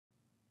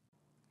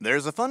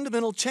There's a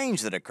fundamental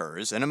change that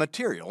occurs in a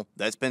material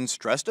that's been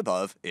stressed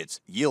above its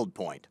yield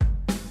point.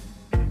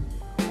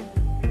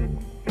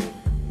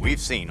 We've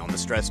seen on the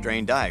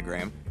stress-strain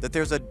diagram that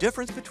there's a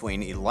difference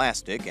between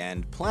elastic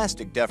and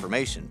plastic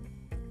deformation.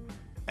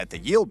 At the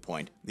yield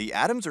point, the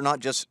atoms are not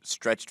just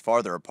stretched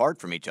farther apart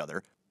from each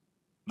other,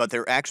 but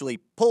they're actually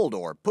pulled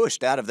or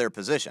pushed out of their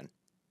position,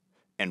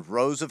 and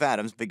rows of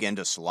atoms begin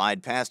to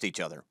slide past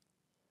each other.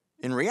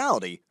 In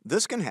reality,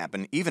 this can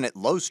happen even at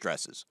low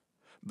stresses,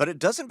 but it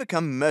doesn't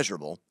become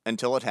measurable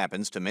until it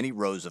happens to many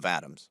rows of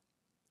atoms.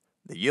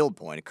 The yield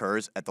point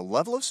occurs at the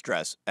level of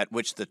stress at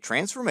which the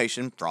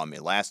transformation from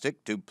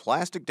elastic to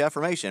plastic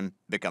deformation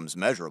becomes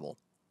measurable.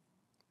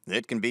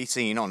 It can be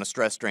seen on a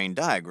stress-strain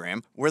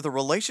diagram where the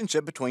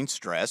relationship between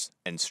stress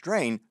and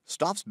strain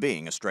stops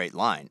being a straight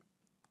line.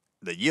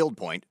 The yield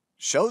point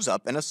shows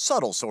up in a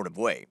subtle sort of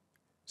way.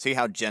 See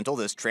how gentle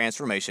this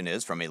transformation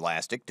is from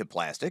elastic to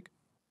plastic?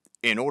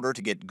 In order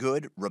to get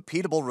good,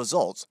 repeatable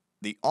results,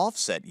 the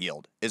offset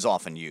yield is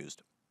often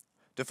used.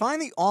 To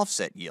find the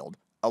offset yield,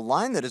 a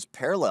line that is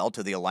parallel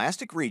to the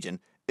elastic region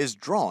is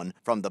drawn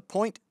from the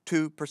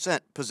 0.2%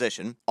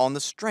 position on the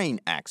strain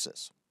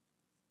axis.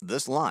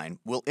 This line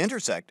will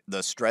intersect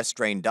the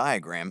stress-strain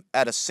diagram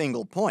at a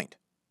single point.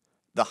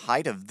 The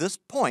height of this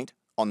point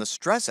on the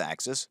stress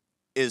axis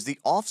is the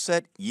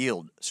offset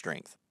yield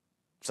strength.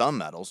 Some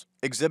metals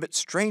exhibit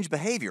strange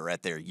behavior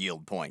at their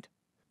yield point.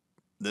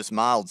 This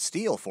mild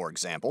steel, for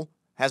example,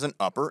 has an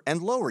upper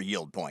and lower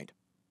yield point.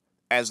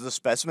 As the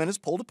specimen is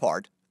pulled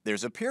apart,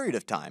 there's a period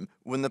of time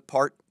when the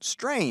part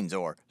strains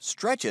or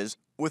stretches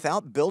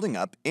without building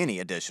up any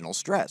additional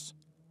stress.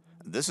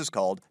 This is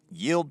called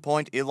yield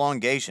point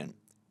elongation.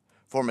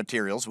 For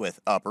materials with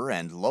upper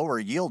and lower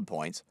yield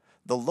points,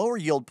 the lower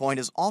yield point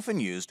is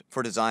often used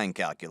for design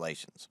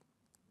calculations.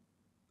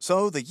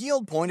 So the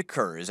yield point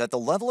occurs at the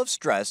level of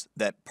stress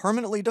that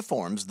permanently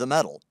deforms the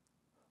metal.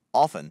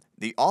 Often,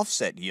 the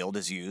offset yield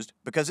is used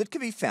because it can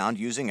be found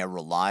using a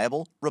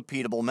reliable,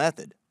 repeatable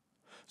method.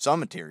 Some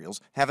materials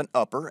have an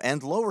upper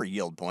and lower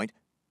yield point,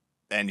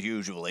 and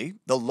usually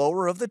the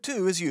lower of the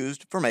two is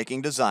used for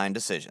making design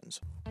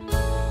decisions.